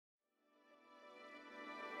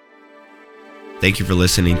Thank you for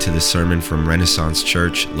listening to this sermon from Renaissance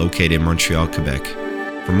Church, located in Montreal, Quebec.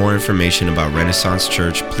 For more information about Renaissance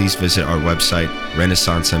Church, please visit our website,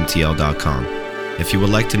 renaissancemtl.com. If you would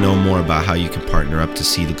like to know more about how you can partner up to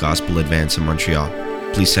see the gospel advance in Montreal,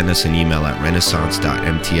 please send us an email at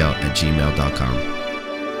renaissance.mtl@gmail.com.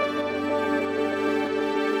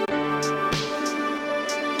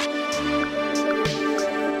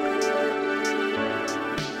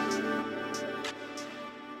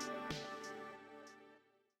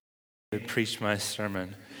 Preach my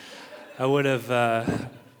sermon. I would have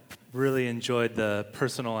really enjoyed the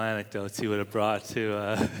personal anecdotes he would have brought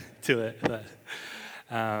to it. But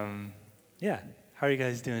yeah, how are you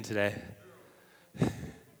guys doing today?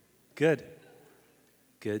 Good.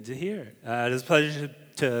 Good to hear. It is a pleasure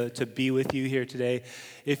to be with you here today.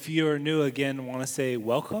 If you're new again, I want to say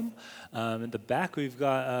welcome. In the back, we've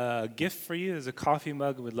got a gift for you. There's a coffee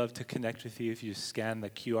mug. We'd love to connect with you if you scan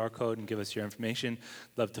the QR code and give us your information.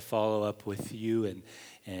 Love to follow up with you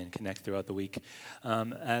and connect throughout the week.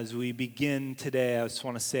 As we begin today, I just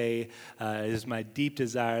want to say it is my deep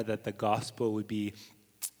desire that the gospel would be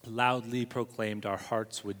loudly proclaimed, our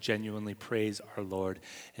hearts would genuinely praise our Lord,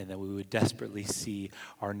 and that we would desperately see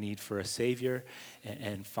our need for a Savior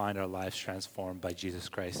and find our lives transformed by Jesus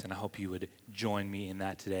Christ. And I hope you would join me in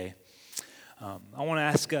that today. I want to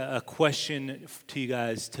ask a question to you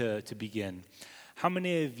guys to begin. How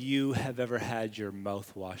many of you have ever had your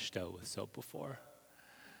mouth washed out with soap before?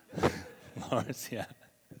 Lawrence, yeah.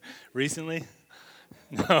 Recently?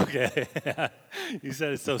 Okay. You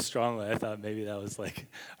said it so strongly. I thought maybe that was like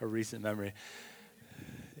a recent memory.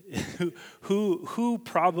 Who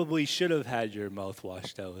probably should have had your mouth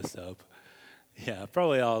washed out with soap? Yeah,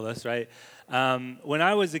 probably all of us, right? When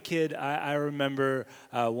I was a kid, I remember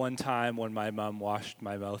one time when my mom washed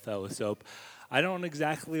my mouth out with soap. I don't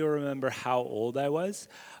exactly remember how old I was,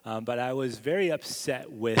 but I was very upset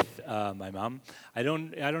with my mom. I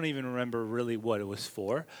don't even remember really what it was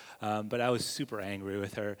for, but I was super angry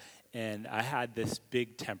with her, and I had this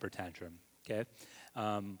big temper tantrum. Okay,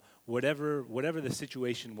 whatever the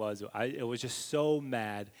situation was, it was just so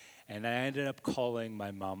mad, and I ended up calling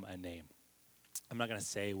my mom a name. I'm not going to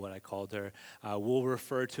say what I called her. We'll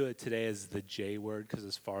refer to it today as the J word, because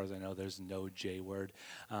as far as I know, there's no J word.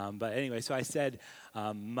 But anyway, so I said,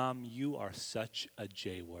 Mom, you are such a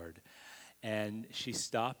J word. And she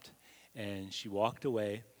stopped, and she walked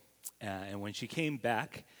away. And when she came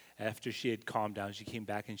back, after she had calmed down, she came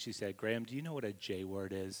back and she said, Graham, do you know what a J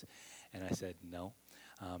word is? And I said, no.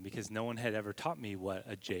 Because no one had ever taught me what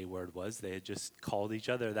a J word was. They had just called each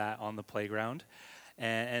other that on the playground.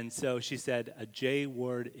 And so she said, a J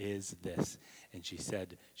word is this. And she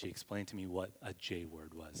explained to me what a J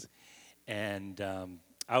word was. And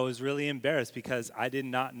I was really embarrassed because I did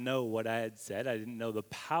not know what I had said. I didn't know the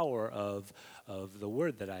power of the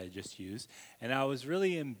word that I had just used. And I was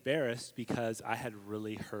really embarrassed because I had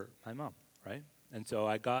really hurt my mom, right? And so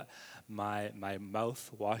I got my mouth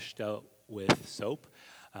washed out with soap.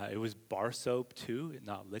 It was bar soap too,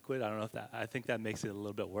 not liquid. I don't know I think that makes it a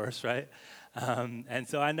little bit worse, right? And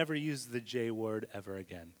so I never used the J word ever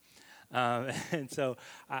again. And so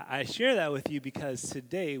I share that with you because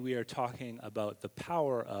today we are talking about the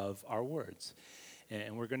power of our words.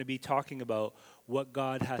 And we're going to be talking about what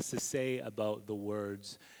God has to say about the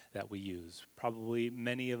words that we use. Probably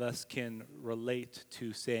many of us can relate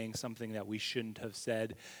to saying something that we shouldn't have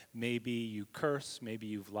said. Maybe you curse, maybe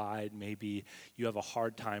you've lied, maybe you have a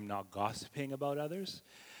hard time not gossiping about others.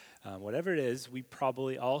 Whatever it is, we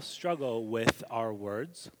probably all struggle with our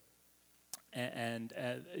words and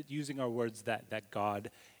using our words that God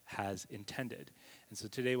has intended. And so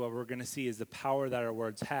today what we're going to see is the power that our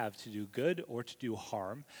words have to do good or to do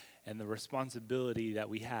harm, and the responsibility that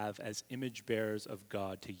we have as image bearers of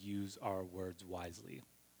God to use our words wisely.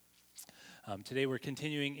 Today we're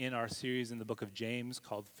continuing in our series in the book of James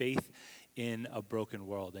called Faith in a Broken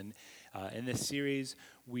World. And in this series,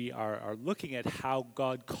 we are looking at how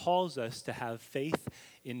God calls us to have faith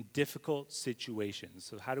in difficult situations.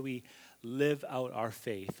 So how do we live out our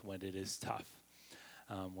faith when it is tough,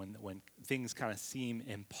 when things kind of seem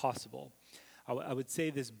impossible? I would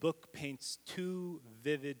say this book paints two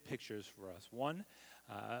vivid pictures for us. One,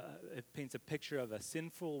 it paints a picture of a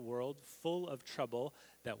sinful world full of trouble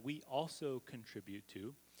that we also contribute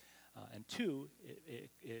to. And two,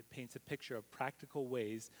 it paints a picture of practical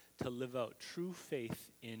ways to live out true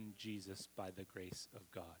faith in Jesus by the grace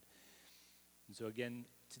of God. And so again,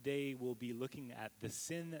 today we'll be looking at the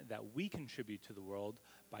sin that we contribute to the world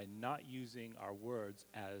by not using our words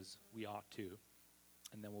as we ought to.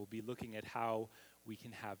 And then we'll be looking at how we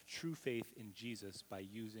can have true faith in Jesus by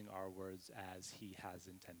using our words as he has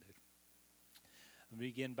intended. I'll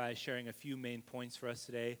begin by sharing a few main points for us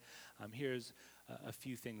today. Here's a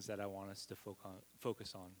few things that I want us to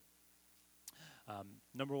focus on.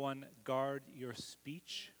 Number one, guard your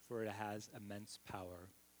speech, for it has immense power.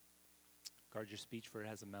 Guard your speech, for it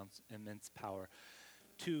has immense power.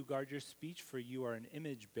 2, guard your speech, for you are an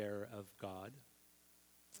image bearer of God.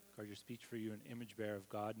 Guard your speech, for you are an image bearer of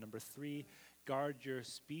God. Number 3, guard your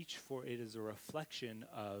speech, for it is a reflection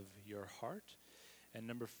of your heart. And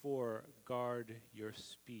number 4, guard your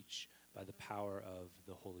speech by the power of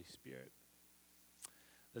the Holy Spirit.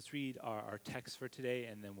 Let's read our text for today,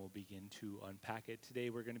 and then we'll begin to unpack it. Today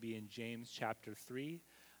we're going to be in James chapter 3.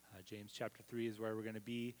 James chapter 3 is where we're going to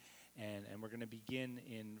be, and we're going to begin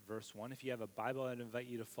in verse 1. If you have a Bible, I'd invite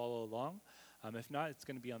you to follow along. If not, it's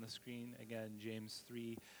going to be on the screen. Again, James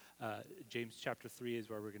chapter 3 is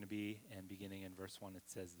where we're going to be, and beginning in verse 1, it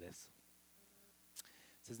says this.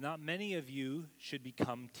 It says, "Not many of you should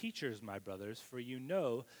become teachers, my brothers, for you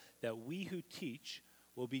know that we who teach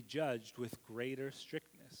will be judged with greater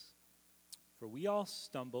strictness. For we all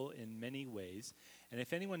stumble in many ways, and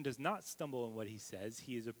if anyone does not stumble in what he says,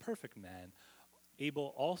 he is a perfect man,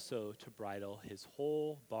 able also to bridle his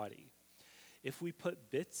whole body. If we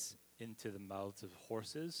put bits into the mouths of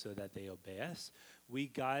horses so that they obey us, we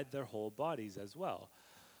guide their whole bodies as well.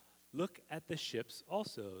 Look at the ships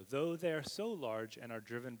also. Though they are so large and are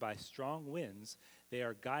driven by strong winds, they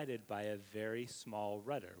are guided by a very small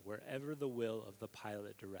rudder, wherever the will of the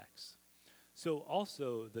pilot directs. So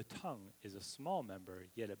also the tongue is a small member,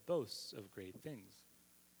 yet it boasts of great things.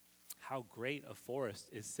 How great a forest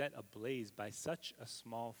is set ablaze by such a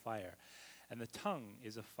small fire. And the tongue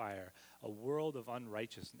is a fire, a world of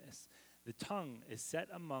unrighteousness. The tongue is set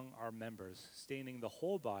among our members, staining the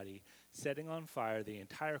whole body, setting on fire the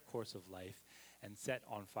entire course of life, and set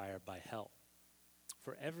on fire by hell.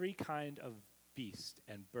 For every kind of beast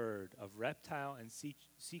and bird, of reptile and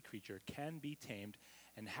sea creature can be tamed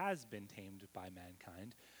and has been tamed by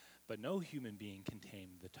mankind, but no human being can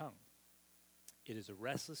tame the tongue. It is a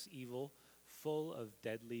restless evil, full of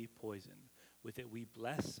deadly poison. With it we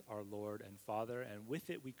bless our Lord and Father, and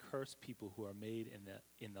with it we curse people who are made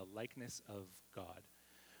in the likeness of God.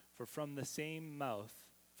 For from the same mouth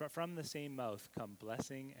come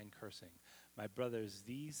blessing and cursing. My brothers,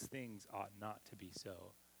 these things ought not to be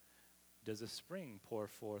so. Does a spring pour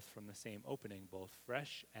forth from the same opening both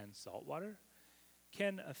fresh and salt water?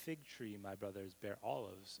 Can a fig tree, my brothers, bear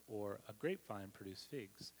olives, or a grapevine produce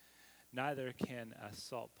figs? Neither can a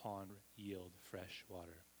salt pond yield fresh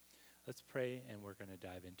water." Let's pray, and we're going to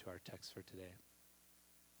dive into our text for today.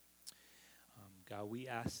 God, we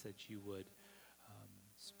ask that you would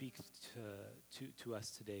speak to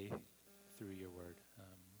us today through your word.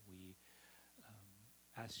 We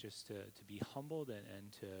ask just to be humbled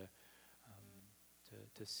and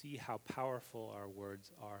to see how powerful our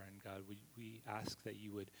words are. And God, we ask that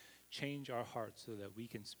you would change our hearts so that we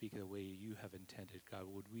can speak the way you have intended. God,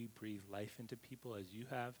 would we breathe life into people as you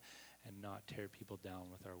have and not tear people down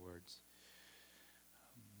with our words?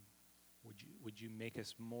 Would you make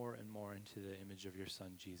us more and more into the image of your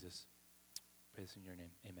Son, Jesus? Praise in your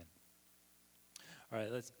name. Amen. All right,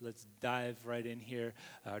 let's dive right in here.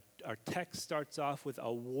 Our text starts off with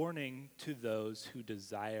a warning to those who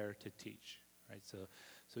desire to teach. Right,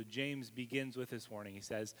 so James begins with this warning. He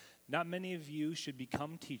says, "Not many of you should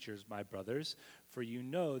become teachers, my brothers, for you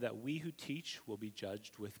know that we who teach will be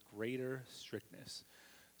judged with greater strictness."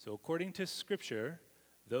 So according to Scripture,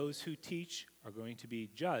 those who teach are going to be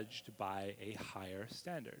judged by a higher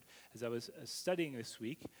standard. As I was studying this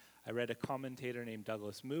week, I read a commentator named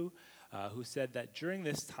Douglas Moo who said that during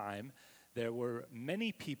this time, there were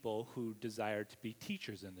many people who desired to be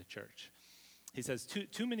teachers in the church. He says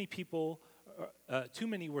too many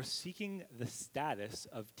were seeking the status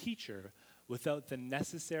of teacher without the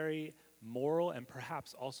necessary moral and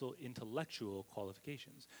perhaps also intellectual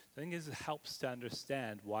qualifications. So I think this helps to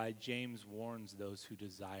understand why James warns those who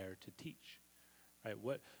desire to teach. Right?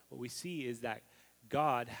 What we see is that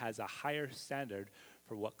God has a higher standard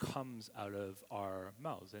for what comes out of our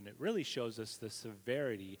mouths. And it really shows us the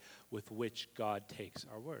severity with which God takes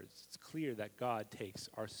our words. It's clear that God takes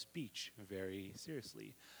our speech very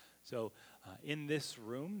seriously. So in this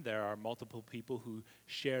room, there are multiple people who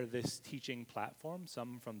share this teaching platform,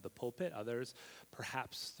 some from the pulpit, others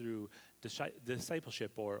perhaps through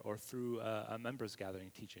discipleship or through a members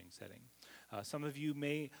gathering teaching setting. Some of you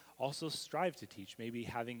may also strive to teach. Maybe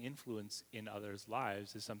having influence in others'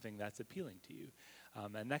 lives is something that's appealing to you.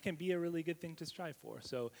 And that can be a really good thing to strive for.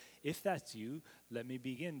 So if that's you, let me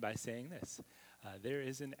begin by saying this. There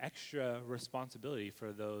is an extra responsibility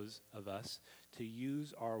for those of us to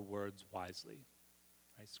use our words wisely.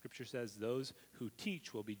 Right? Scripture says those who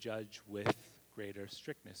teach will be judged with greater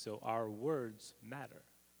strictness. So our words matter.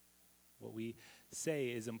 What we say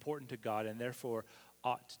is important to God and therefore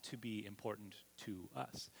ought to be important to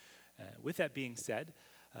us. With that being said,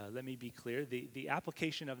 let me be clear. The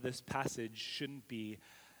application of this passage shouldn't be,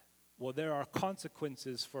 well, there are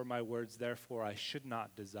consequences for my words, therefore I should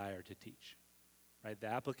not desire to teach. Right? The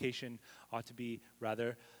application ought to be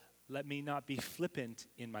rather, let me not be flippant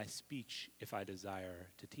in my speech if I desire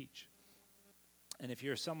to teach. And if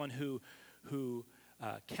you're someone who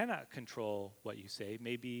cannot control what you say,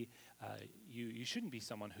 maybe you shouldn't be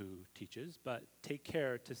someone who teaches, but take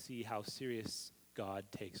care to see how serious God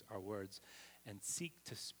takes our words and seek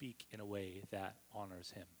to speak in a way that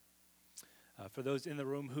honors him. For those in the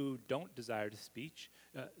room who don't desire to speak,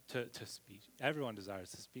 everyone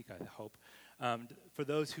desires to speak, I hope. For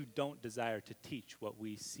those who don't desire to teach, what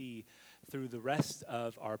we see through the rest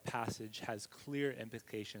of our passage has clear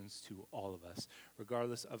implications to all of us.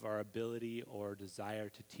 Regardless of our ability or desire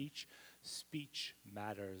to teach, speech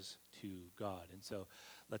matters to God. And so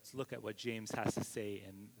let's look at what James has to say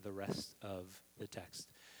in the rest of the text.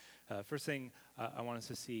 First thing I want us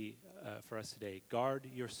to see for us today, guard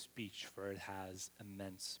your speech, for it has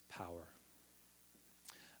immense power.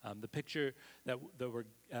 The picture that we're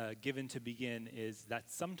given to begin is that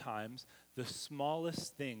sometimes the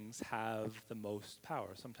smallest things have the most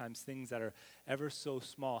power. Sometimes things that are ever so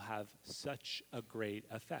small have such a great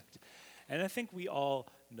effect. And I think we all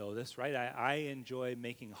know this, right? I enjoy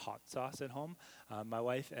making hot sauce at home. My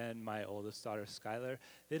wife and my oldest daughter, Skylar,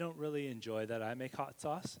 they don't really enjoy that I make hot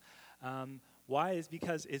sauce. Why? Is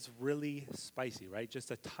because it's really spicy, right? Just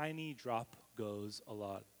a tiny drop goes a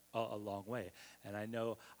long way. And I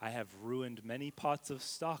know I have ruined many pots of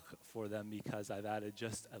stock for them because I've added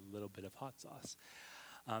just a little bit of hot sauce.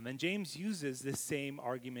 And James uses this same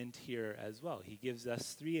argument here as well. He gives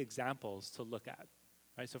us 3 examples to look at.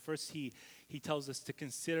 Right, so first he tells us to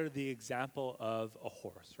consider the example of a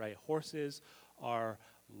horse, right? Horses are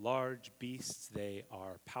large beasts. They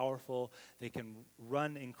are powerful. They can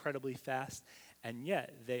run incredibly fast, and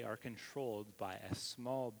yet they are controlled by a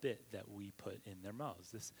small bit that we put in their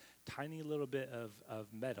mouths. This tiny little bit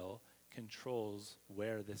of metal controls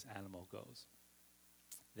where this animal goes.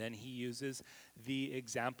 Then he uses the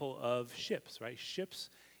example of ships, right? Ships,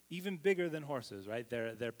 even bigger than horses, right?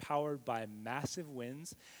 They're powered by massive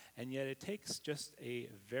winds, and yet it takes just a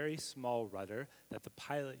very small rudder that the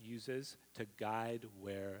pilot uses to guide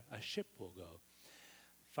where a ship will go.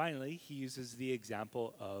 Finally, he uses the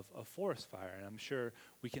example of a forest fire, and I'm sure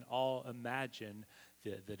we can all imagine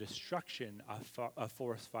the destruction a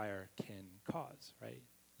forest fire can cause, right?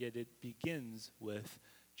 Yet it begins with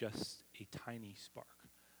just a tiny spark.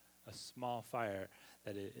 A small fire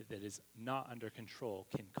that is not under control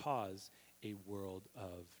can cause a world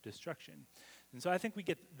of destruction. And so I think we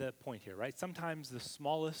get the point here, right? Sometimes the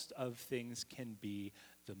smallest of things can be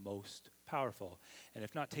the most powerful, and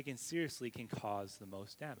if not taken seriously, can cause the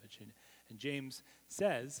most damage. And James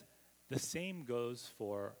says the same goes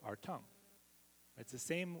for our tongue. It's the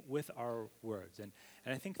same with our words. And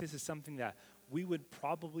I think this is something that we would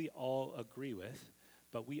probably all agree with,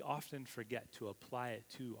 but we often forget to apply it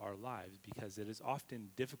to our lives because it is often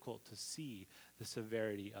difficult to see the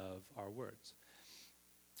severity of our words.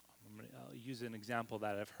 I'll use an example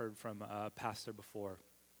that I've heard from a pastor before.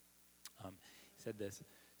 He said this.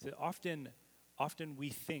 He said, often we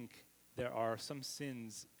think there are some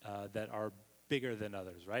sins that are bigger than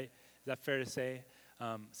others, right? Is that fair to say?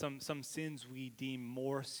 Some sins we deem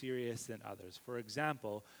more serious than others. For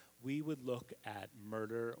example, we would look at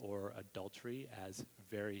murder or adultery as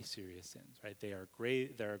very serious sins, right? There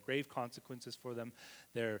are grave consequences for them.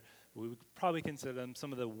 We would probably consider them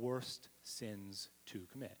some of the worst sins to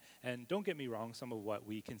commit. And don't get me wrong, some of what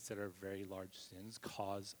we consider very large sins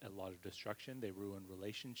cause a lot of destruction. They ruin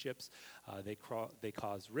relationships. They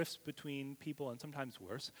cause rifts between people, and sometimes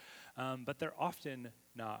worse. But they're often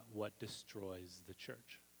not what destroys the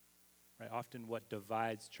church. Right? Often what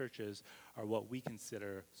divides churches are what we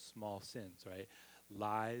consider small sins, right?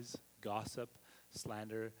 Lies, gossip,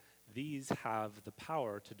 slander, these have the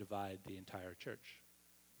power to divide the entire church.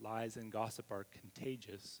 Lies and gossip are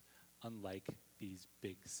contagious, unlike these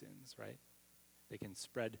big sins, right? They can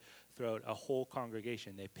spread throughout a whole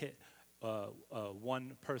congregation. They pit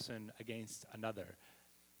one person against another.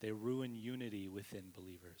 They ruin unity within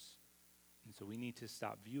believers. And so we need to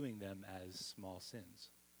stop viewing them as small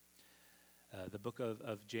sins. The book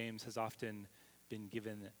of James has often been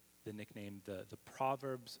given the nickname the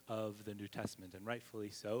Proverbs of the New Testament, and rightfully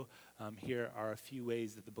so. Here are a few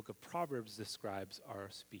ways that the book of Proverbs describes our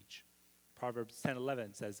speech. Proverbs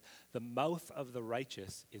 10:11 says, "The mouth of the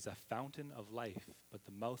righteous is a fountain of life, but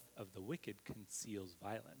the mouth of the wicked conceals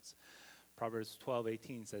violence." Proverbs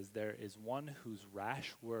 12:18 says, "There is one whose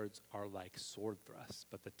rash words are like sword thrusts,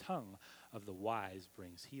 but the tongue of the wise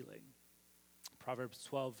brings healing." Proverbs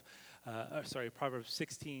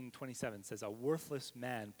 16:27 says, "A worthless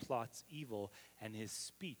man plots evil, and his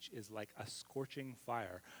speech is like a scorching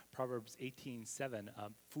fire." Proverbs 18:7,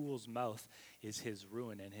 "A fool's mouth is his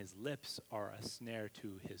ruin, and his lips are a snare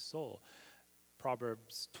to his soul."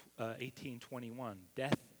 Proverbs 18:21,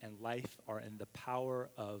 "Death and life are in the power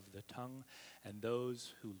of the tongue, and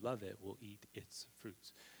those who love it will eat its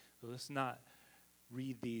fruits." So let's not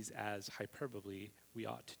read these as hyperbole. We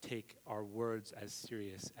ought to take our words as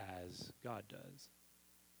serious as God does.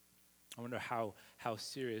 I wonder how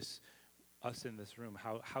serious, us in this room,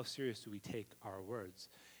 how serious do we take our words?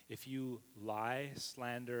 If you lie,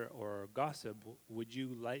 slander, or gossip, would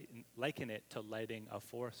you liken it to lighting a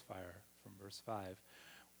forest fire, from verse 5?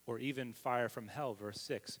 Or even fire from hell, verse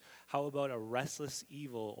 6? How about a restless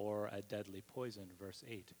evil or a deadly poison, verse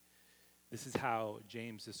 8? This is how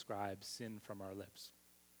James describes sin from our lips.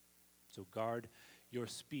 So guard your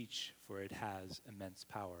speech, for it has immense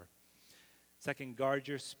power. Second, guard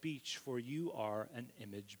your speech, for you are an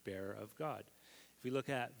image bearer of God. If we look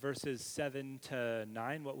at verses 7 to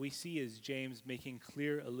 9, what we see is James making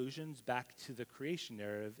clear allusions back to the creation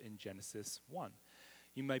narrative in Genesis 1.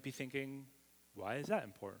 You might be thinking, why is that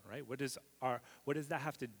important, right? What does that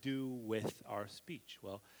have to do with our speech?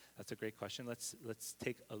 Well, that's a great question. Let's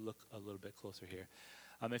take a look a little bit closer here.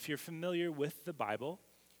 If you're familiar with the Bible,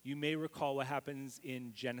 you may recall what happens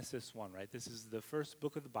in Genesis 1, right? This is the first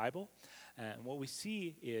book of the Bible, and what we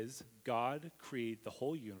see is God create the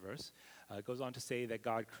whole universe. It goes on to say that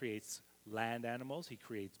God creates land animals, he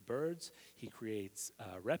creates birds, he creates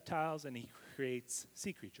reptiles, and he creates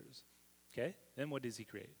sea creatures. Okay? Then what does he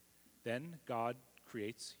create? Then God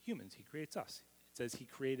creates humans. He creates us. It says he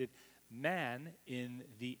created man in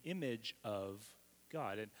the image of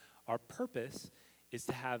God. And our purpose is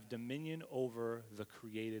to have dominion over the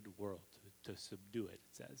created world, to subdue it,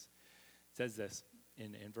 it says. It says this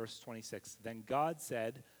in verse 26. "Then God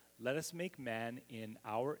said, 'Let us make man in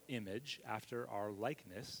our image, after our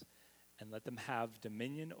likeness, and let them have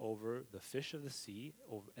dominion over the fish of the sea,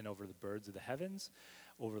 and over the birds of the heavens,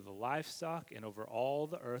 over the livestock, and over all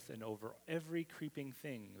the earth, and over every creeping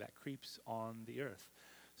thing that creeps on the earth.'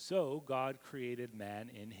 So God created man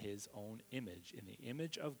in his own image. In the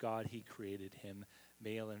image of God he created him,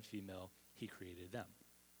 male and female, he created them."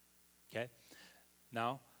 Okay?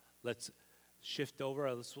 Now, let's shift over.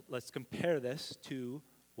 Let's compare this to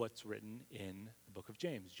what's written in the book of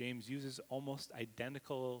James. James uses almost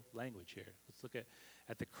identical language here. Let's look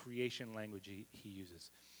at the creation language he uses.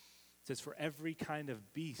 It says, "For every kind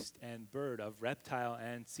of beast and bird, of reptile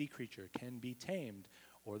and sea creature can be tamed,"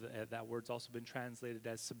 or that word's also been translated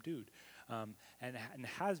as subdued, and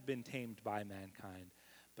has been tamed by mankind.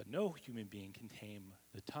 "But no human being can tame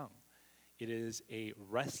the tongue. It is a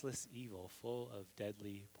restless evil full of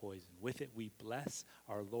deadly poison. With it we bless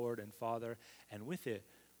our Lord and Father, and with it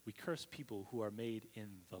we curse people who are made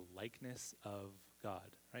in the likeness of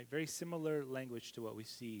God." Right? Very similar language to what we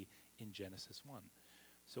see in Genesis 1.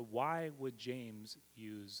 So why would James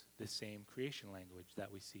use the same creation language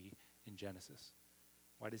that we see in Genesis?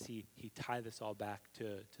 Why does he tie this all back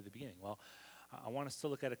to the beginning? Well, I want us to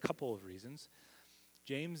look at a couple of reasons.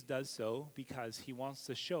 James does so because he wants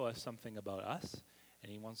to show us something about us,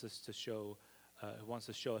 and he wants to show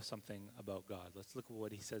us something about God. Let's look at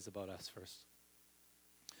what he says about us first.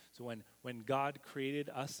 So when God created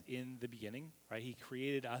us in the beginning, right, he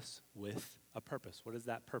created us with a purpose. What is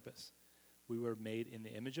that purpose? We were made in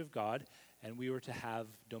the image of God, and we were to have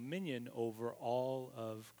dominion over all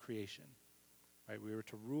of creation. Right? We were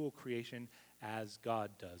to rule creation as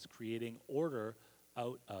God does, creating order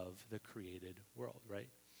out of the created world, right?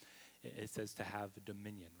 It says to have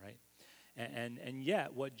dominion, right? And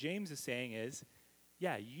yet, what James is saying is,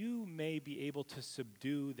 yeah, you may be able to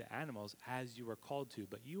subdue the animals as you are called to,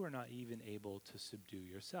 but you are not even able to subdue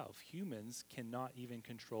yourself. Humans cannot even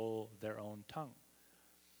control their own tongue.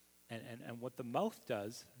 And what the mouth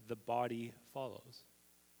does, the body follows,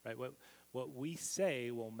 right? What we say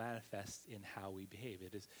will manifest in how we behave.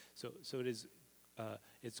 It is so it is.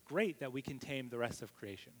 It's great that we can tame the rest of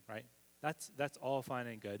creation, right? That's all fine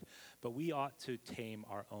and good, but we ought to tame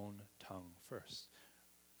our own tongue first,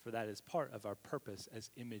 for that is part of our purpose as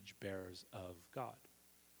image bearers of God.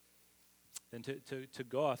 Then to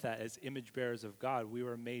go off that, as image bearers of God, we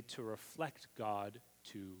were made to reflect God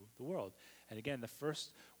to the world. And again, the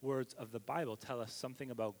first words of the Bible tell us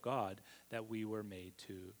something about God that we were made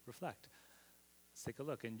to reflect. Let's take a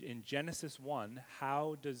look. In Genesis 1,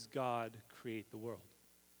 how does God create the world?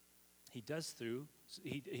 He does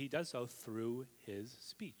so through his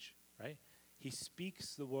speech, right? He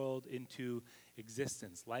speaks the world into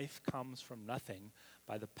existence. Life comes from nothing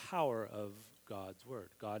by the power of God's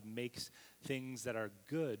word. God makes things that are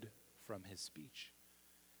good from his speech.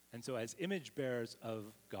 And so as image bearers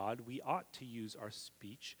of God, we ought to use our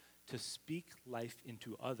speech to speak life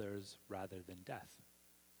into others rather than death.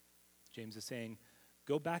 James is saying,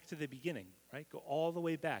 go back to the beginning, right? Go all the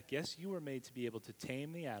way back. Yes, you were made to be able to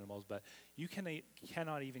tame the animals, but you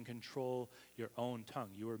cannot even control your own tongue.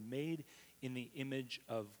 You were made in the image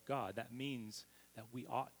of God. That means that we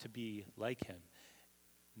ought to be like him.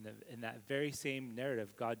 In that very same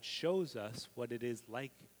narrative, God shows us what it is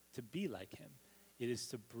like to be like him. It is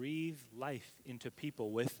to breathe life into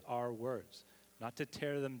people with our words, not to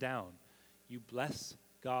tear them down. You bless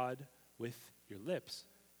God with your lips.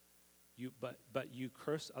 But you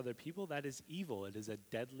curse other people, that is evil. It is a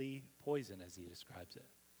deadly poison, as he describes it.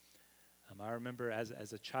 I remember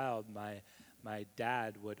as a child, my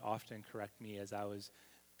dad would often correct me as I was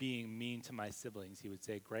being mean to my siblings. He would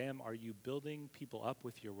say, Graham, are you building people up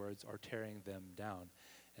with your words or tearing them down?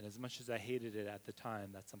 And as much as I hated it at the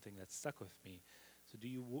time, that's something that stuck with me. So do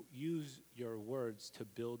you use your words to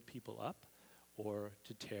build people up or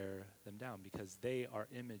to tear them down? Because they are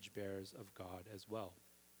image bearers of God as well.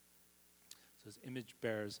 So as image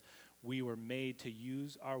bearers, we were made to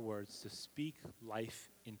use our words to speak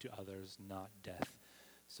life into others, not death.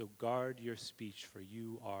 So guard your speech, for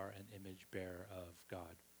you are an image bearer of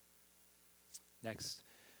God. Next,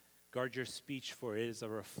 guard your speech, for it is a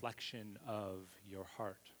reflection of your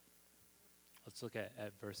heart. Let's look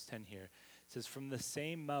at verse 10 here. It says, from the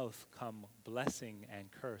same mouth come blessing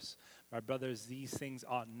and curse. My brothers, these things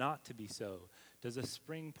ought not to be so. Does a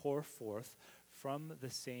spring pour forth from the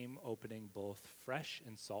same opening both fresh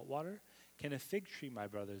and salt water? Can a fig tree, my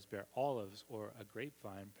brothers, bear olives, or a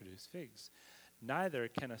grapevine produce figs? Neither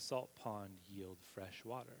can a salt pond yield fresh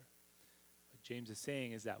water. What James is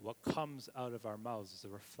saying is that what comes out of our mouths is a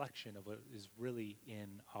reflection of what is really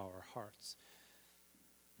in our hearts.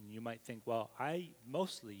 And you might think, well, I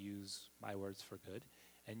mostly use my words for good,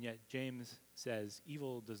 and yet James says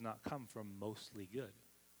evil does not come from mostly good.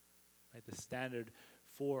 Right? The standard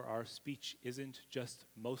for our speech isn't just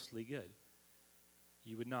mostly good.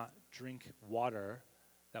 You would not drink water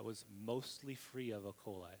that was mostly free of E.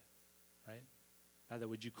 coli, right? Neither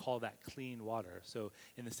would you call that clean water. So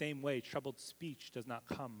in the same way, troubled speech does not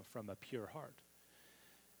come from a pure heart.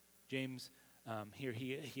 James, here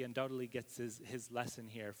he undoubtedly gets his lesson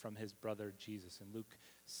here from his brother Jesus. In Luke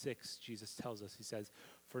 6, Jesus tells us, he says,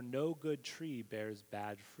 for no good tree bears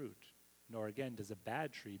bad fruit, nor again does a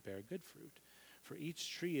bad tree bear good fruit. For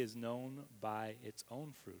each tree is known by its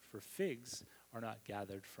own fruit. For figs are not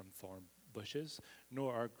gathered from thorn bushes,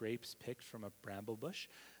 nor are grapes picked from a bramble bush.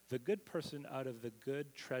 The good person out of the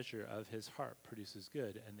good treasure of his heart produces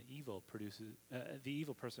good, and the evil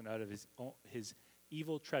person out of his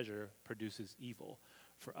evil treasure produces evil.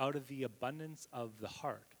 For out of the abundance of the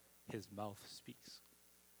heart, his mouth speaks.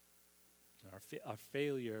 Our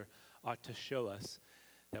failure ought to show us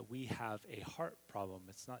that we have a heart problem.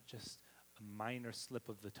 It's not just a minor slip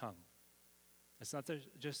of the tongue. It's not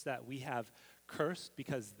just that we have cursed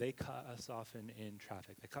because they cut us off in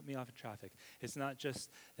traffic. They cut me off in traffic. It's not just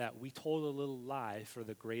that we told a little lie for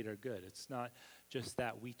the greater good. It's not just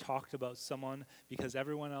that we talked about someone because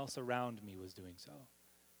everyone else around me was doing so.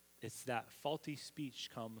 It's that faulty speech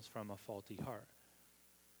comes from a faulty heart.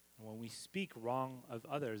 And when we speak wrong of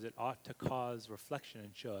others, it ought to cause reflection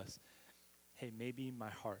and show us, hey, maybe my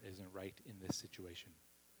heart isn't right in this situation.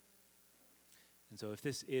 And so if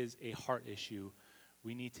this is a heart issue,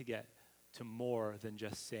 we need to get to more than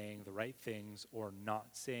just saying the right things or not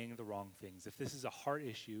saying the wrong things. If this is a heart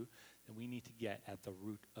issue, then we need to get at the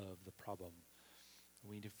root of the problem.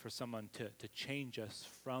 We need for someone to change us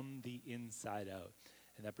from the inside out.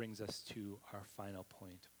 And that brings us to our final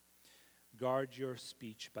point. Guard your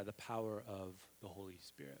speech by the power of the Holy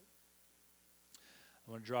Spirit.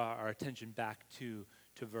 I want to draw our attention back to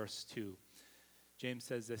verse 2. James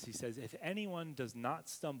says this. He says, if anyone does not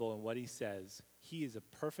stumble in what he says, he is a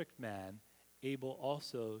perfect man, able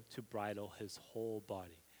also to bridle his whole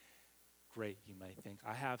body. Great, you might think.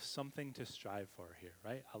 I have something to strive for here,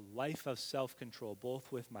 right? A life of self-control,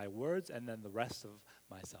 both with my words and then the rest of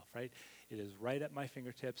myself, right? It is right at my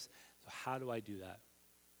fingertips. So how do I do that?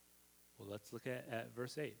 Well, let's look at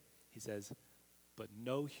verse 8. He says, but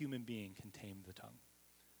no human being can tame the tongue,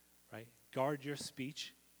 right? Guard your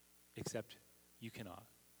speech, except you cannot.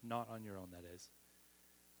 Not on your own, that is.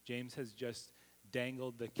 James has just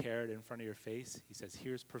dangled the carrot in front of your face. He says,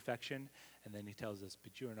 here's perfection. And then he tells us,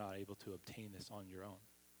 but you are not able to obtain this on your own.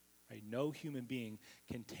 Right? No human being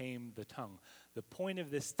can tame the tongue. The point of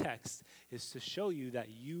this text is to show you that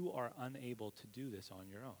you are unable to do this on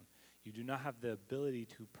your own. You do not have the ability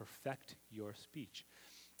to perfect your speech.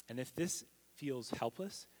 And if this feels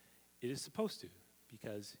helpless, it is supposed to,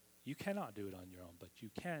 because you cannot do it on your own, but you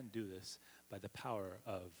can do this by the power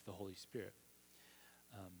of the Holy Spirit.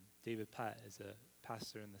 David Platt is a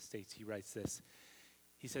pastor in the States. He writes this.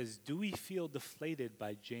 He says, do we feel deflated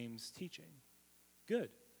by James' teaching? Good.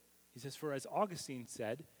 He says, for as Augustine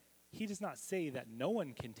said, he does not say that no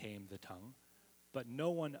one can tame the tongue, but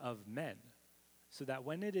no one of men, so that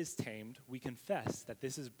when it is tamed, we confess that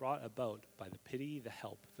this is brought about by the pity, the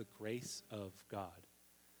help, the grace of God.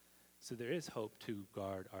 So there is hope to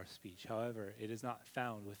guard our speech. However, it is not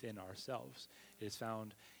found within ourselves. It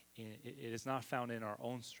is not found in our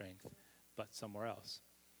own strength, but somewhere else.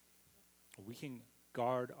 We can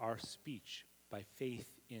guard our speech by faith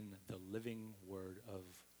in the living Word of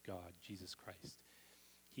God, Jesus Christ.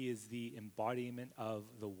 He is the embodiment of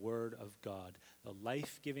the Word of God. The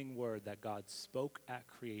life-giving Word that God spoke at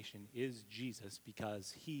creation is Jesus,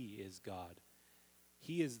 because he is God.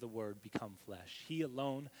 He is the Word become flesh. He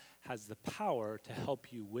alone has the power to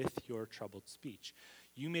help you with your troubled speech.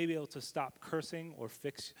 You may be able to stop cursing or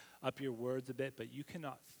fix up your words a bit, but you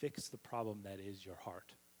cannot fix the problem that is your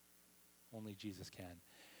heart. Only Jesus can.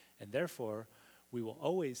 And therefore, we will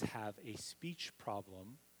always have a speech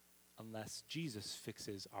problem unless Jesus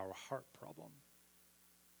fixes our heart problem.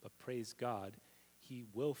 But praise God, he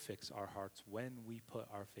will fix our hearts when we put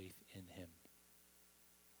our faith in him.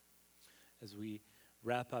 As we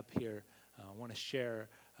wrap up here, I want to share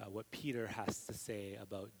what Peter has to say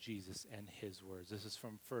about Jesus and his words. This is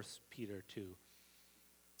from 1 Peter 2. It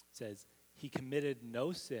says, he committed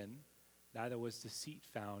no sin, neither was deceit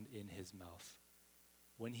found in his mouth.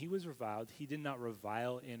 When he was reviled, he did not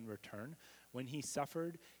revile in return. When he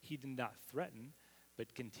suffered, he did not threaten,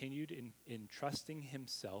 but continued in trusting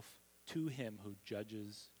himself to him who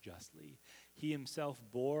judges justly. He himself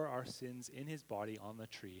bore our sins in his body on the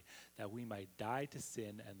tree, that we might die to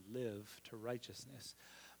sin and live to righteousness.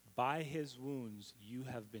 By his wounds you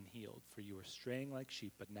have been healed, for you were straying like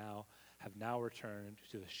sheep, but have now returned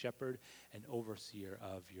to the shepherd and overseer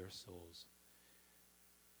of your souls.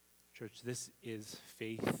 Church, this is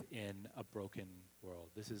faith in a broken world.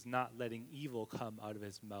 This is not letting evil come out of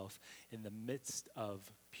his mouth in the midst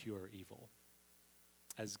of pure evil.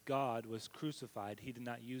 As God was crucified, he did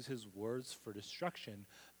not use his words for destruction,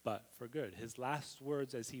 but for good. His last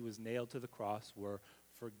words as he was nailed to the cross were,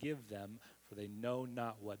 forgive them, for they know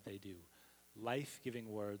not what they do. Life-giving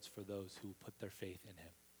words for those who put their faith in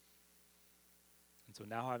him. And so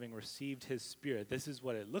now, having received his Spirit, this is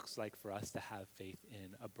what it looks like for us to have faith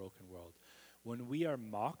in a broken world. When we are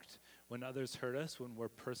mocked, when others hurt us, when we're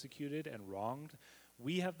persecuted and wronged,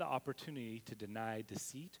 we have the opportunity to deny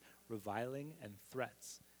deceit, reviling, and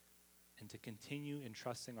threats, and to continue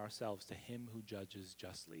entrusting ourselves to him who judges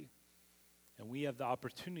justly. And we have the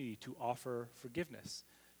opportunity to offer forgiveness,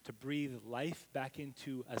 to breathe life back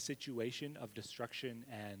into a situation of destruction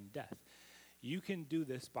and death. You can do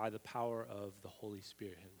this by the power of the Holy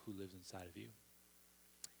Spirit who lives inside of you.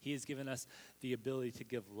 He has given us the ability to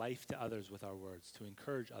give life to others with our words, to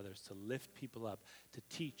encourage others, to lift people up, to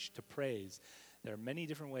teach, to praise. There are many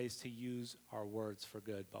different ways to use our words for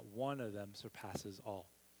good, but one of them surpasses all: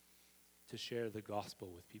 to share the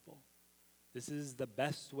gospel with people. This is the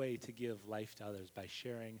best way to give life to others, by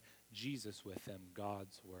sharing Jesus with them,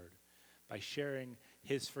 God's word. By sharing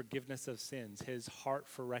his forgiveness of sins, his heart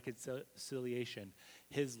for reconciliation,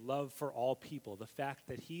 his love for all people, the fact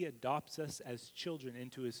that he adopts us as children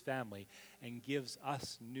into his family and gives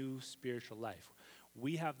us new spiritual life.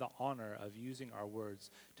 We have the honor of using our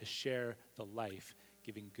words to share the life,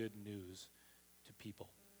 giving good news to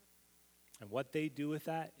people. And what they do with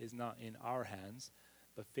that is not in our hands,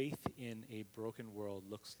 but faith in a broken world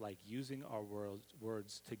looks like using our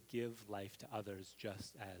words to give life to others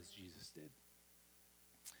just as Jesus did.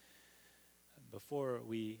 Before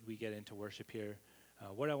we get into worship here,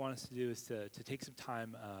 what I want us to do is to take some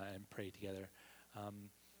time and pray together.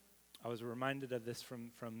 I was reminded of this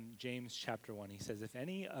from James chapter 1. He says, if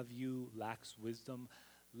any of you lacks wisdom,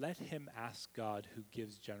 let him ask God, who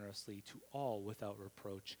gives generously to all without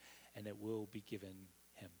reproach, and it will be given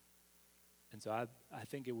him. And so I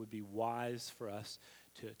think it would be wise for us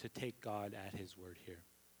to take God at his word here,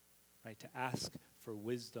 right? To ask for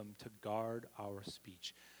wisdom to guard our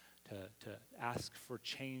speech, to ask for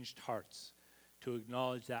changed hearts, to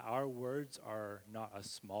acknowledge that our words are not a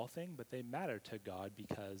small thing, but they matter to God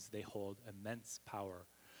because they hold immense power.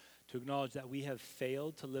 To acknowledge that we have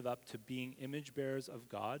failed to live up to being image bearers of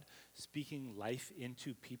God, speaking life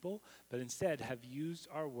into people, but instead have used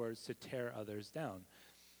our words to tear others down.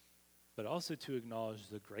 But also to acknowledge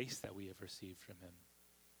the grace that we have received from him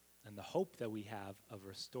and the hope that we have of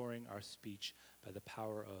restoring our speech by the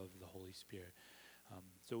power of the Holy Spirit.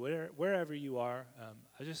 So wherever you are,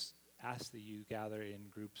 I just ask that you gather in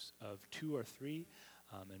groups of 2 or 3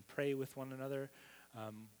 and pray with one another.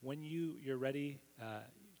 When you're ready,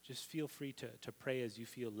 just feel free to pray as you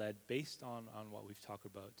feel led based on what we've talked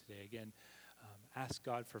about today. Again, ask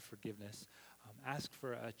God for forgiveness. Ask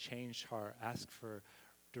for a changed heart. Ask for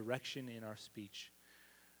direction in our speech.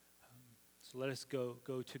 So let us go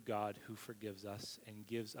to God who forgives us and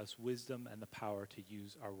gives us wisdom and the power to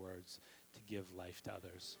use our words to give life to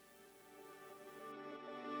others.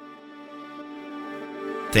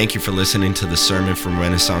 Thank you for listening to the sermon from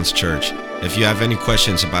Renaissance Church. If you have any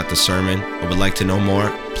questions about the sermon or would like to know more,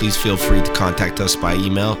 please feel free to contact us by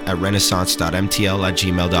email at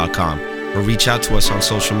renaissance.mtl@gmail.com or reach out to us on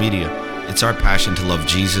social media. It's our passion to love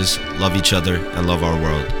Jesus, love each other, and love our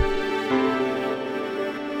world.